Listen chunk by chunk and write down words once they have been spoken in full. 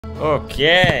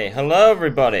Okay, hello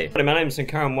everybody. My name is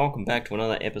Senkara and welcome back to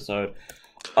another episode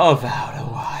of Outer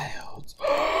Wilds.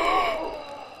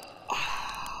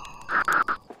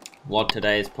 What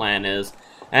today's plan is,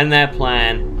 and that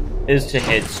plan is to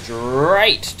head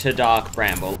straight to Dark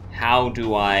Bramble. How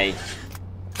do I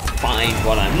find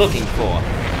what I'm looking for?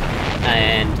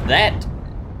 And that,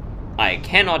 I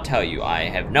cannot tell you. I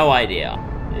have no idea.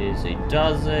 Easy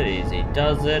does it, easy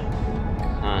does it.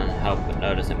 Can't help but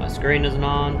notice that my screen isn't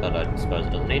on, but I suppose it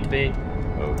doesn't need to be.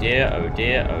 Oh dear, oh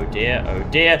dear, oh dear, oh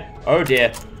dear, oh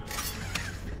dear.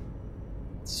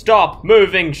 Stop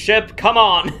moving, ship, come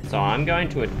on! So I'm going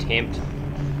to attempt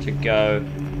to go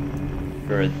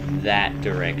for that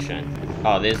direction.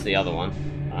 Oh, there's the other one.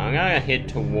 I'm gonna head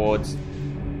towards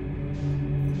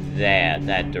there,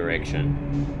 that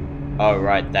direction. Oh,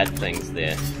 right, that thing's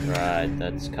there. Right,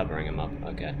 that's covering him up,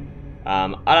 okay.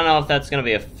 I don't know if that's gonna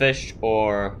be a fish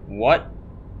or what,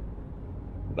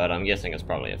 but I'm guessing it's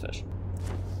probably a fish.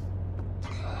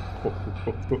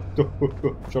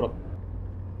 Shut up.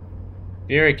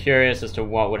 Very curious as to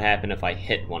what would happen if I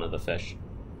hit one of the fish.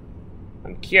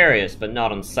 I'm curious, but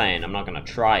not insane. I'm not gonna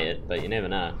try it, but you never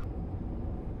know.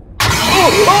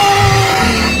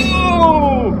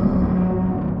 Oh!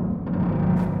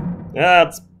 Yeah,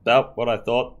 that's about what I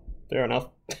thought. Fair enough.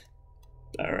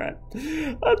 Alright.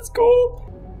 That's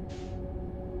cool.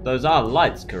 Those are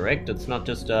lights, correct? It's not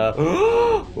just a...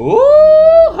 Ooh,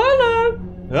 hello!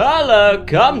 Hello,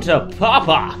 come to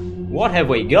Papa! What have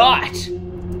we got?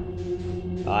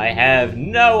 I have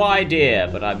no idea,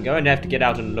 but I'm going to have to get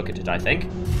out and look at it, I think.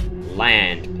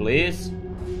 Land, please.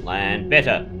 Land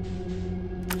better.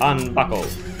 Unbuckle.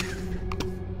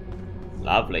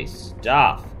 Lovely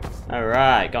stuff.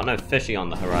 Alright, got no fishy on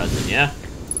the horizon, yeah?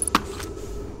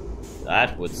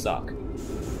 That would suck.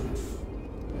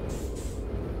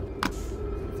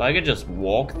 If I could just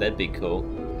walk, that'd be cool.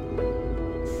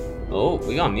 Oh,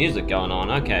 we got music going on.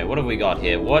 Okay, what have we got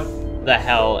here? What the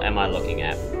hell am I looking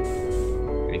at?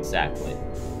 Exactly.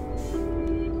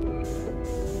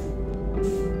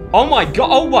 Oh my god!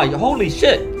 Oh my! Holy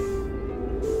shit!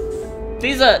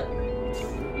 These are...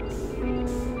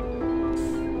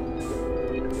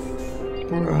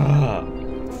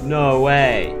 Bruh. No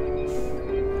way.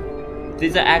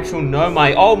 These are actual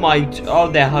Nomai. Oh my... Oh,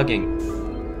 they're hugging.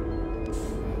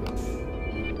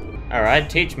 Alright,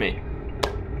 teach me.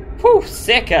 Whew,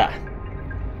 Senkara.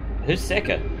 Who's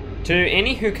Senkara? To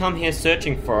any who come here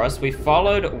searching for us, we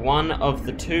followed one of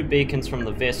the two beacons from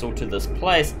the vessel to this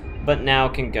place, but now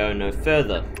can go no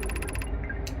further.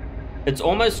 It's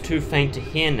almost too faint to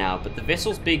hear now, but the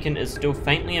vessel's beacon is still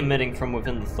faintly emitting from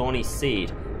within the thorny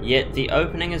seed, yet the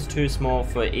opening is too small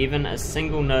for even a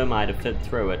single Nomai to fit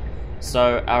through it.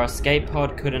 So our escape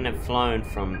pod couldn't have flown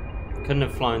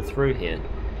through here.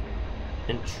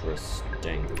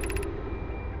 Interesting.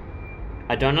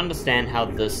 I don't understand how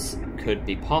this could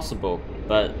be possible,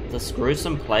 but this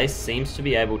gruesome place seems to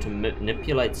be able to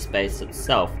manipulate space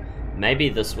itself. Maybe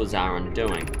this was our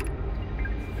undoing.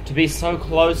 To be so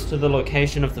close to the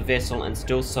location of the vessel and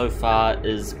still so far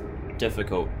is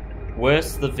difficult.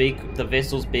 Worse, the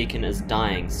vessel's beacon is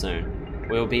dying soon.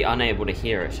 We'll be unable to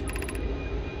hear it.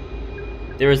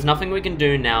 There is nothing we can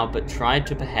do now but try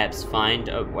to perhaps find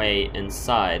a way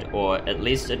inside, or at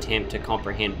least attempt to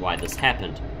comprehend why this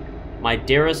happened. My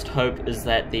dearest hope is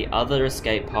that the other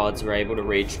escape pods were able to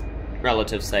reach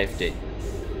relative safety.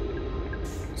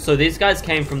 So these guys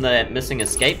came from the missing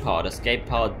escape pod.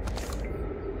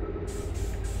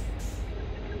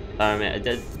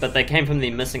 But they came from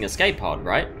the missing escape pod,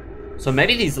 right? So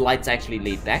maybe these lights actually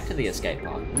lead back to the escape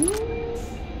pod.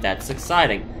 That's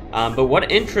exciting. But what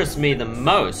interests me the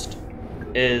most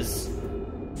is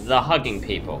the hugging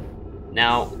people.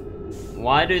 Now,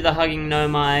 why do the hugging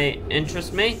Nomai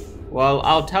interest me? Well,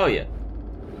 I'll tell you.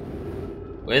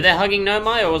 Were they hugging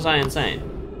Nomai, or was I insane?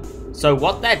 So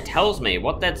what that tells me,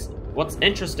 what's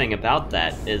interesting about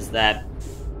that is that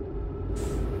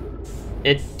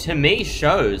it to me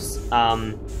shows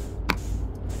that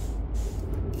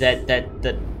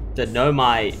the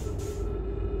Nomai,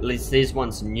 at least these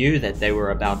ones, knew that they were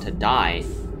about to die,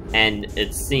 and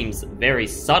it seems very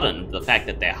sudden. The fact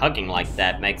that they're hugging like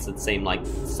that makes it seem like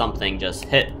something just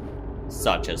hit,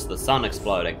 such as the sun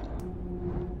exploding.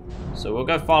 So we'll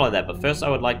go follow that, but first I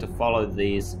would like to follow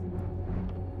these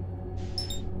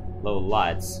little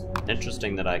lights.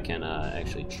 Interesting that I can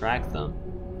actually track them.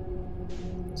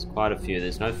 There's quite a few.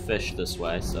 There's no fish this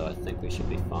way, so I think we should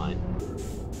be fine.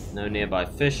 No nearby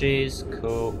fishies.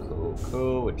 Cool, cool,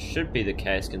 cool. Which should be the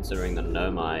case considering the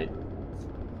Nomai...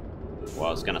 Well,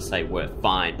 I was gonna say we're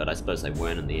fine, but I suppose they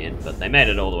weren't in the end. But they made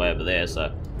it all the way over there,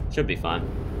 so should be fine.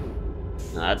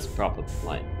 No, that's proper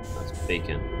light. That's a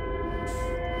beacon.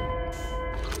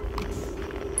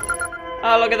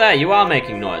 Oh, look at that, you are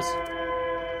making noise.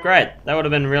 Great, that would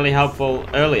have been really helpful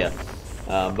earlier.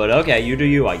 But okay, you do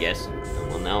you, I guess.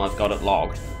 Well, now I've got it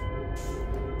logged.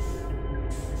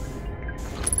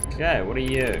 Okay, what are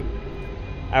you?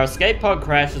 Our escape pod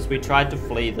crashed as we tried to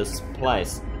flee this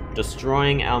place,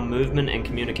 destroying our movement and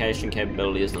communication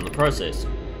capabilities in the process.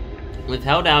 We've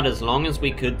held out as long as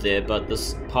we could there, but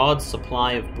this pod's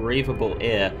supply of breathable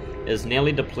air is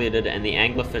nearly depleted and the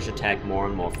anglerfish attack more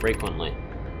and more frequently.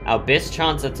 Our best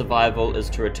chance at survival is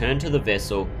to return to the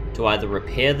vessel to either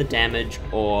repair the damage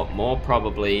or, more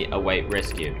probably, await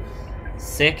rescue.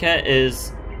 Senkara,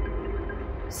 is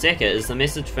the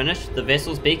message finished? The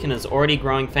vessel's beacon is already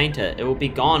growing fainter. It will be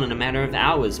gone in a matter of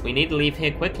hours. We need to leave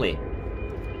here quickly.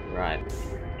 Right.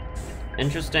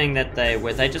 Interesting that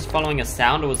were they just following a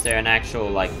sound, or was there an actual,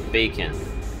 like, beacon?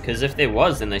 Because if there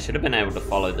was, then they should have been able to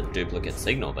follow the duplicate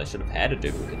signal. They should have had a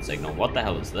duplicate signal. What the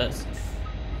hell is this?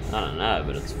 I don't know,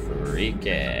 but it's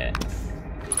freaky. I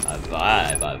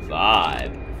vibe.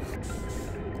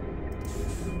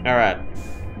 Alright.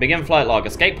 Begin flight log.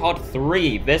 Escape pod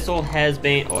 3. Vessel has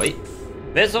been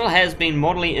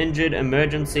mortally injured.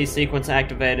 Emergency sequence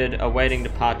activated. Awaiting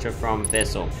departure from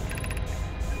vessel.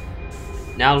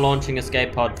 Now launching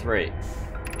escape pod 3.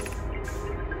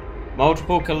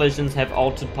 Multiple collisions have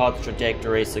altered pod's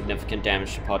trajectory. Significant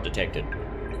damage to pod detected.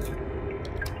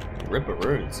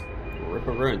 Ripperoons.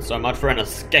 Ripperoons. So much for an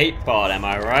escape pod, am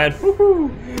I right?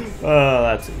 Woohoo! Oh,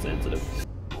 that's insensitive.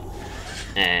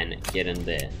 And get in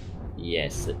there.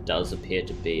 Yes, it does appear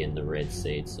to be in the red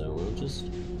seed, so we'll just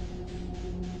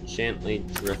gently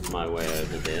drift my way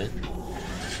over there.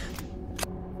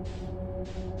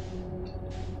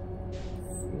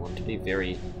 We want to be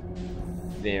very,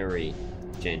 very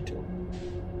gentle.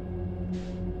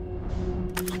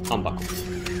 Unbuckle.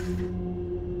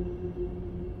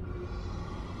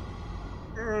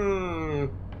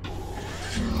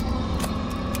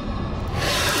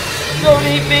 Don't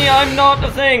eat me, I'm not a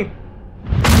thing!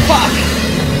 Fuck!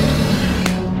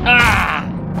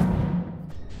 Ah!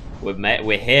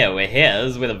 We're here.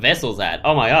 This is where the vessel's at.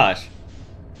 Oh my gosh.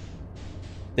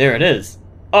 There it is.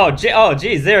 Oh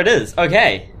geez, there it is.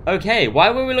 Okay. Why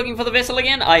were we looking for the vessel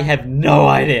again? I have no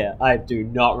idea. I do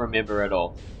not remember at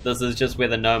all. This is just where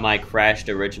the Nomai crashed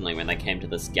originally when they came to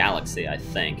this galaxy, I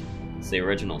think. It's the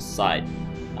original site.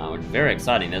 It's very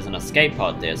exciting. There's an escape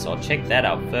pod there, so I'll check that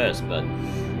out first, but...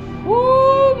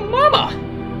 Woo, mama!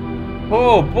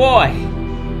 Oh boy!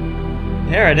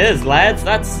 There it is, lads.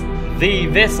 That's the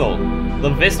vessel. The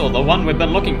vessel, the one we've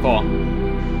been looking for.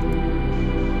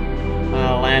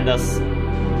 I'll land us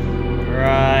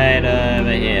right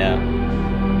over here.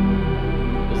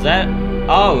 Is that...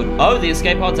 Oh, the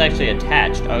escape pod's actually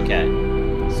attached. Okay.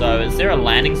 So, is there a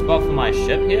landing spot for my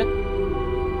ship here?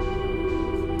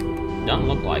 Doesn't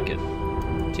look like it.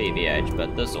 TBH,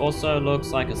 but this also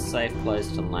looks like a safe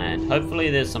place to land. Hopefully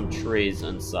there's some trees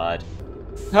inside.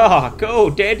 Oh, cool,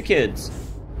 dead kids.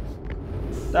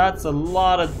 That's a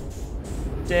lot of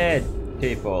dead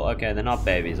people. Okay, they're not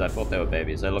babies. I thought they were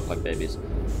babies. They look like babies.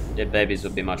 Dead babies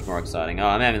would be much more exciting. Oh,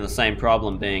 I'm having the same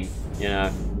problem being, you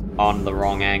know, on the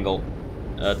wrong angle.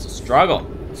 It's a struggle.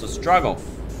 It's a struggle.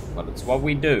 But it's what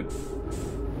we do.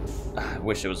 I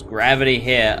wish there was gravity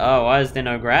here. Oh, why is there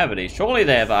no gravity? Surely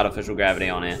they have artificial gravity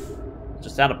on here.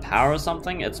 Just out of power or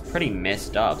something? It's pretty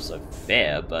messed up, so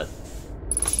fair, but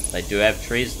they do have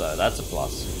trees though. That's a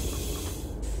plus.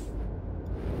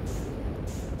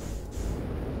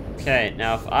 Okay,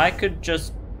 now if I could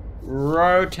just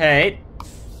rotate.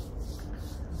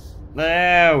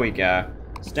 There we go.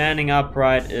 Standing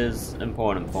upright is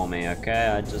important for me, okay?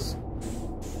 I just...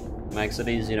 makes it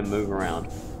easy to move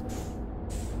around.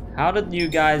 How did you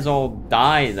guys all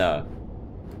die, though?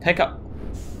 Pick up...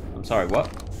 I'm sorry, what?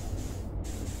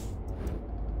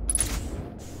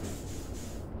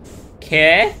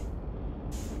 Okay.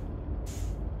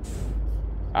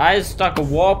 I stuck a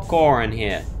warp core in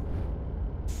here.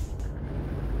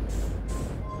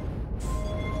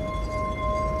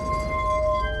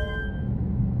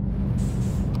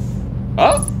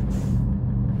 Oh?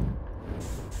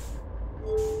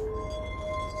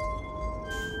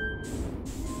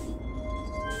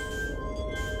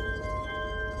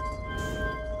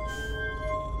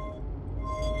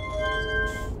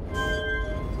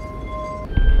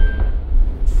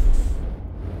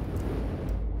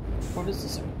 What is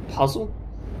this, a puzzle?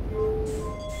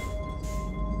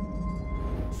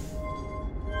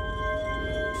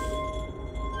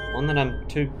 One that I'm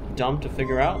too dumb to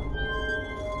figure out?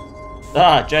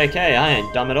 Ah, JK, I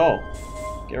ain't dumb at all.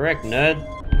 Get wrecked, nerd.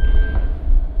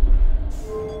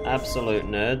 Absolute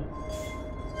nerd.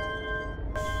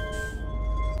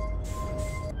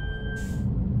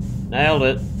 Nailed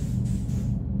it.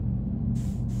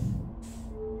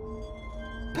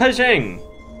 Pushing!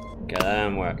 Okay, that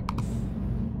didn't work.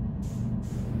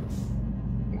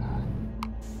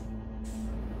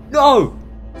 No!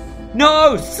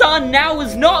 No, son, now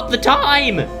is not the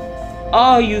time!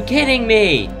 Are you kidding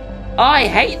me? I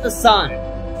hate the sun!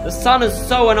 The sun is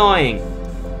so annoying!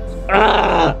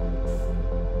 Ugh!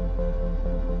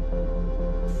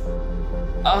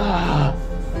 Ugh!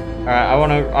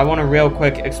 Alright, I wanna real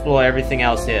quick explore everything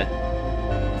else here.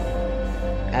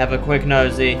 Have a quick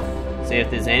nosy. See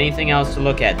if there's anything else to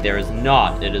look at. There is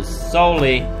not. It is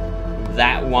solely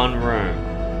that one room.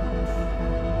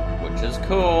 Which is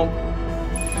cool.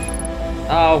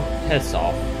 Oh, piss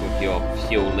off with your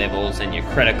fuel levels and your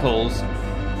criticals.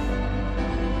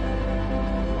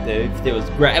 If there was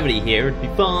gravity here, it'd be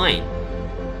fine.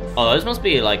 Oh, those must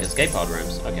be like escape pod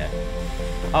rooms. Okay.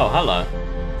 Oh, hello.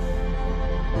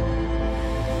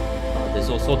 Oh, there's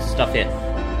all sorts of stuff here.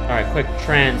 Alright, quick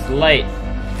translate.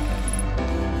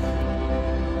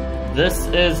 This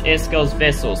is Eskel's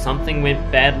vessel. Something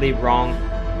went badly wrong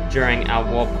during our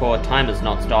warp core. Time has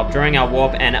not stopped. During our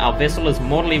warp, and our vessel is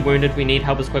mortally wounded. We need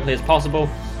help as quickly as possible.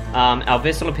 Our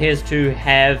vessel appears to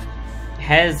have...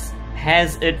 Has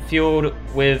it fused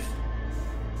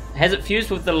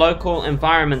with the local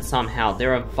environment somehow?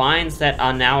 There are vines that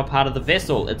are now a part of the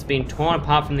vessel. It's been torn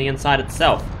apart from the inside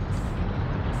itself.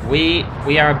 We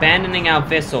are abandoning our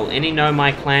vessel. Any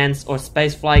Nomai clans or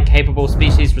spaceflight capable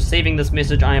species receiving this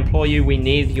message, I implore you, we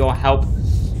need your help.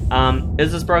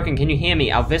 Is this broken? Can you hear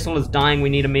me? Our vessel is dying. We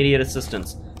need immediate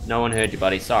assistance. No one heard you,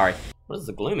 buddy. Sorry. What is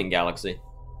the Glooming Galaxy?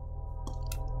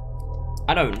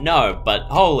 I don't know, but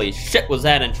holy shit, was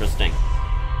that interesting.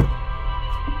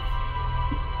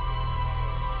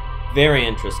 Very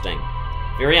interesting.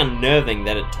 Very unnerving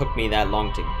that it took me that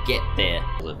long to get there.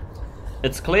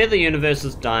 It's clear the universe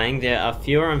is dying. There are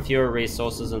fewer and fewer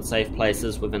resources and safe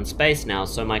places within space now,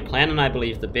 so my clan and I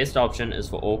believe the best option is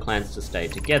for all clans to stay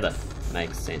together.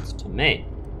 Makes sense to me.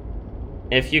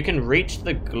 If you can reach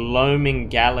the Gloaming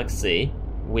Galaxy,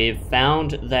 we've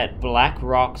found that Black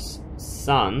Rock's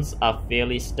suns are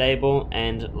fairly stable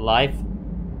and life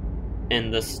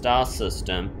in the star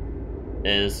system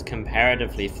is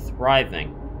comparatively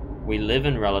thriving. We live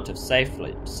in relative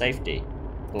safety.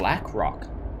 Black Rock?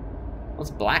 What's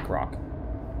Black Rock?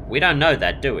 We don't know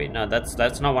that, do we? No, that's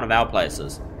not one of our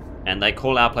places. And they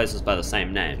call our places by the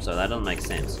same name, so that doesn't make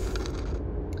sense.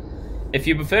 If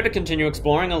you prefer to continue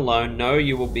exploring alone, know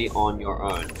you will be on your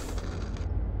own.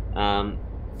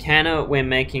 Canna, we're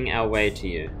making our way to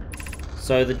you.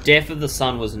 So the death of the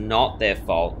sun was not their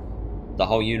fault. The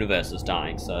whole universe is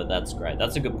dying, so that's great.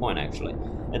 That's a good point, actually.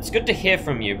 It's good to hear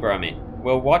from you, Bromy.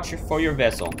 We'll watch for your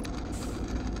vessel.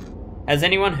 Has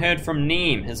anyone heard from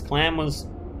Neem? His clan was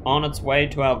on its way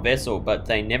to our vessel, but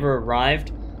they never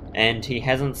arrived, and he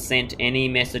hasn't sent any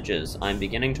messages. I'm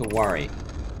beginning to worry.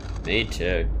 Me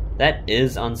too. That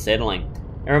is unsettling.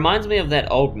 It reminds me of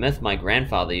that old myth my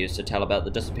grandfather used to tell about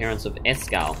the disappearance of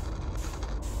Eskel.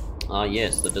 Ah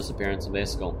yes, the disappearance of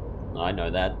Eskel. I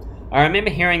know that. I remember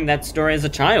hearing that story as a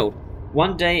child.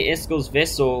 One day, Eskel's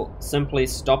vessel simply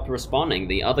stopped responding.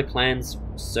 The other clans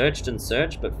searched and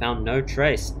searched, but found no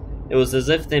trace. It was as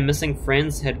if their missing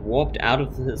friends had warped out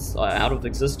of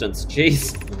existence.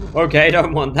 Jeez. Okay,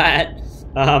 don't want that.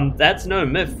 That's no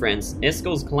myth, friends.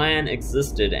 Eskel's clan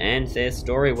existed, and their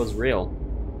story was real.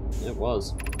 It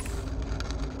was.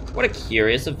 What a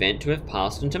curious event to have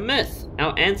passed into myth.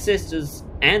 Our ancestors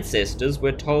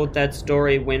were told that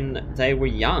story when they were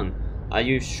young. Are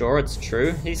you sure it's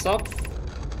true, Aesop?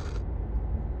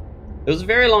 It was a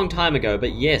very long time ago,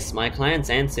 but yes, my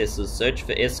clan's ancestors searched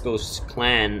for Eskel's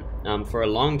clan for a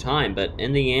long time, but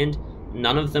in the end,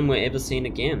 none of them were ever seen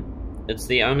again. It's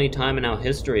the only time in our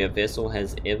history a vessel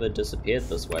has ever disappeared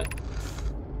this way.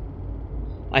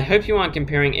 I hope you aren't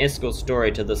comparing Eskel's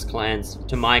story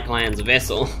to my clan's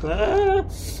vessel.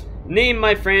 Neem,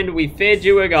 my friend, we fed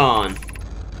you a gone.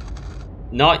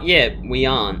 Not yet, we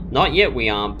aren't. Not yet we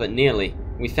aren't, but nearly.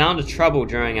 We found a trouble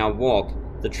during our warp.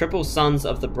 The triple suns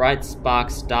of the bright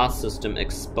spark star system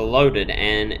exploded,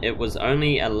 and it was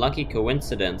only a lucky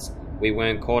coincidence we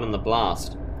weren't caught in the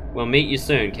blast. We'll meet you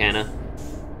soon, Canna.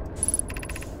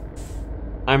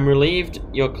 I'm relieved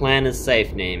your clan is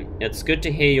safe, Neem. It's good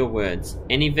to hear your words.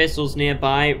 Any vessels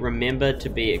nearby, remember to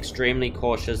be extremely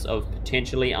cautious of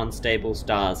potentially unstable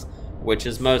stars, which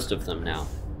is most of them now.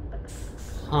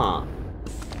 Huh.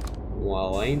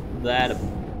 Well, ain't that a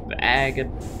bag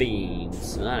of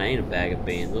beans? That ain't a bag of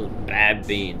beans. Those are bad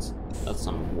beans. That's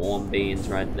some warm beans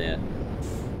right there.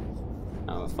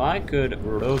 Now, if I could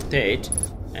rotate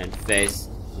and face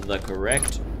the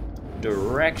correct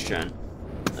direction.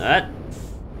 That.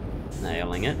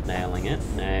 Nailing it, nailing it,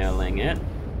 nailing it.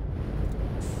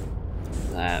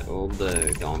 That'll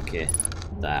do, donkey.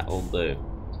 That'll do.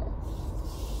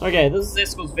 Okay, this is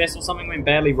Eskel's vessel. Something went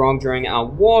badly wrong during our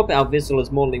warp. Our vessel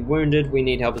is mortally wounded. We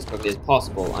need help as quickly as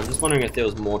possible. I'm just wondering if there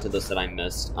was more to this that I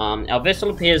missed. Our vessel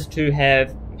appears to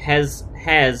have...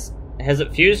 Has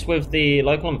it fused with the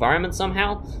local environment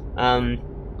somehow?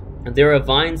 There are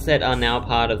vines that are now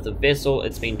part of the vessel.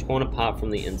 It's been torn apart from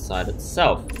the inside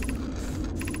itself.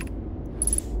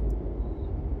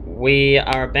 We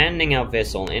are abandoning our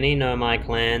vessel. Any Nomai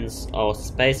clans or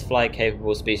spaceflight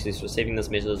capable species receiving this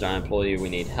message, I implore you, we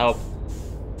need help.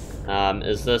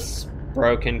 Is this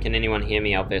broken? Can anyone hear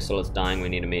me? Our vessel is dying. We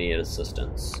need immediate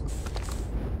assistance.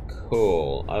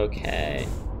 Cool. Okay.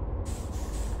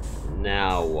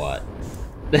 Now what?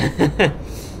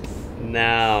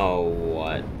 Now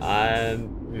what?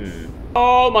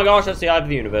 Oh my gosh, that's the eye of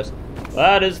the universe.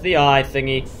 That is the eye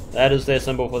thingy. That is their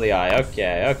symbol for the eye.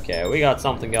 Okay, okay. We got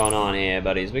something going on here,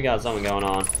 buddies. We got something going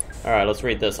on. Alright, let's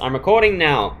read this. I'm recording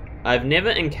now. I've never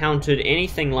encountered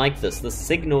anything like this. The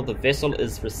signal the vessel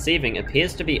is receiving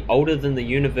appears to be older than the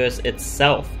universe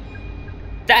itself.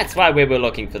 That's why we were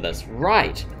looking for this.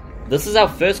 Right. This is our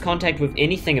first contact with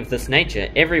anything of this nature.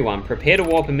 Everyone, prepare to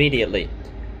warp immediately.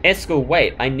 Eskel,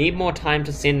 wait. I need more time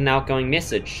to send an outgoing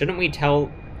message. Shouldn't we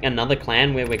tell another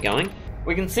clan where we're going?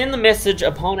 We can send the message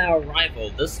upon our arrival.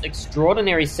 This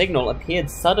extraordinary signal appeared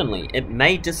suddenly. It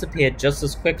may disappear just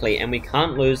as quickly, and we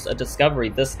can't lose a discovery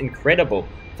this incredible.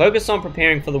 Focus on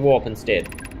preparing for the warp instead.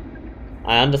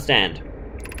 I understand.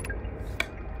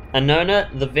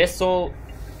 Anona, the vessel...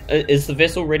 Is the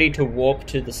vessel ready to warp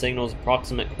to the signal's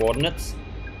approximate coordinates?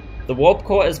 The warp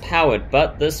core is powered,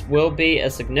 but this will be a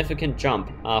significant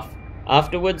jump.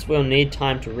 Afterwards, we'll need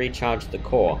time to recharge the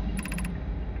core.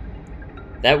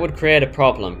 That would create a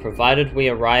problem, provided we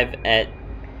arrive at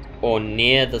or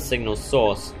near the signal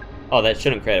source. Oh, that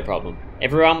shouldn't create a problem.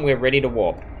 Everyone, we're ready to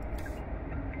warp.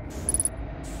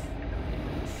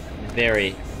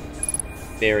 Very,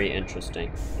 very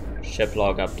interesting. Ship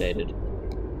log updated.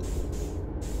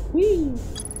 Whee!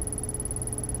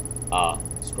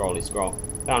 Scrolly scroll.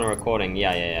 Found a recording.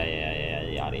 Yeah,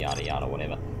 yada yada yada,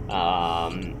 whatever.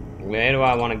 Where do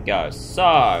I want to go?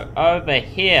 So, over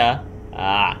here,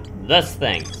 this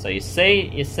thing. So you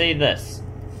see this.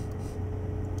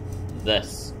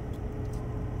 This.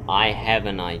 I have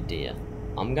an idea.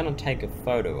 I'm gonna take a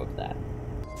photo of that.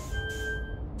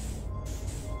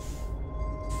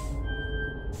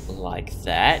 Like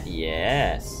that,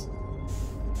 yes.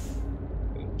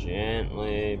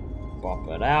 Gently pop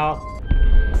it out.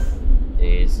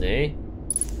 Easy.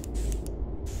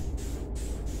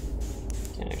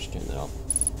 Can't actually turn that off.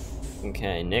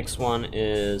 Okay, next one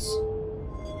is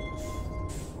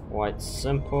quite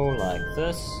simple, like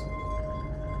this.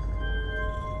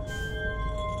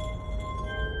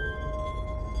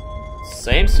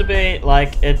 Seems to be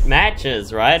like it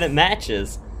matches, right? It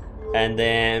matches. And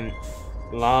then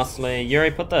lastly,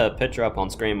 Yuri, put the picture up on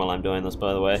screen while I'm doing this,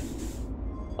 by the way.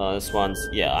 This one's,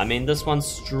 yeah, I mean, this one's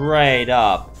straight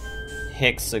up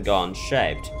hexagon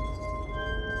shaped.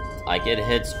 Like, it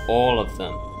hits all of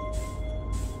them.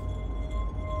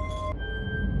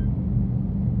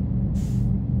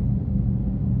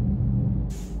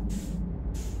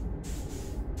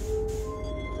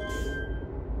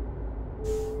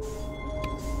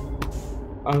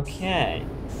 Okay.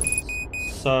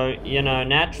 So, you know,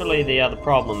 naturally the other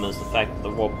problem is the fact that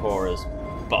the warp core is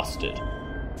busted.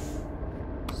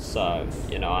 So,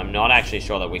 you know, I'm not actually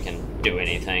sure that we can do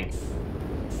anything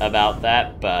about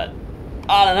that, but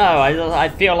I don't know, I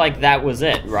feel like that was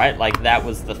it, right? Like, that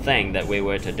was the thing that we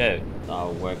were to do.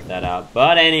 I'll work that out.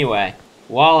 But anyway,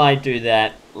 while I do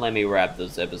that, let me wrap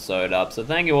this episode up. So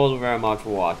thank you all very much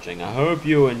for watching. I hope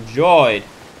you enjoyed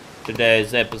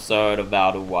today's episode of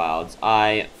Outer Wilds.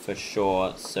 I, for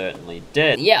sure, certainly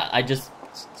did. Yeah,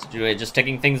 we're just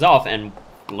ticking things off and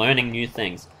learning new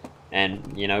things.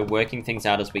 And, you know, working things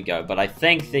out as we go. But I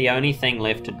think the only thing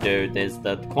left to do, there's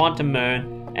the Quantum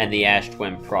Moon and the Ash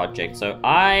Twin project. So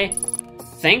I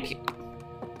think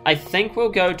we'll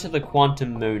go to the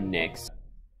Quantum Moon next.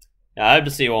 I hope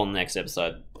to see you all in the next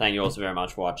episode. Thank you all so very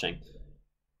much for watching.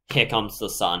 Here comes the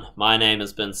sun. My name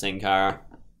has been Senkara.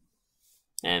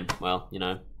 And, well, you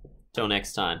know, till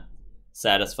next time,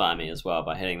 satisfy me as well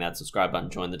by hitting that subscribe button,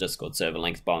 join the Discord server,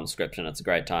 links bottom description. It's a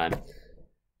great time.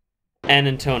 And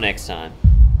until next time,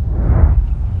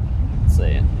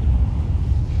 see ya.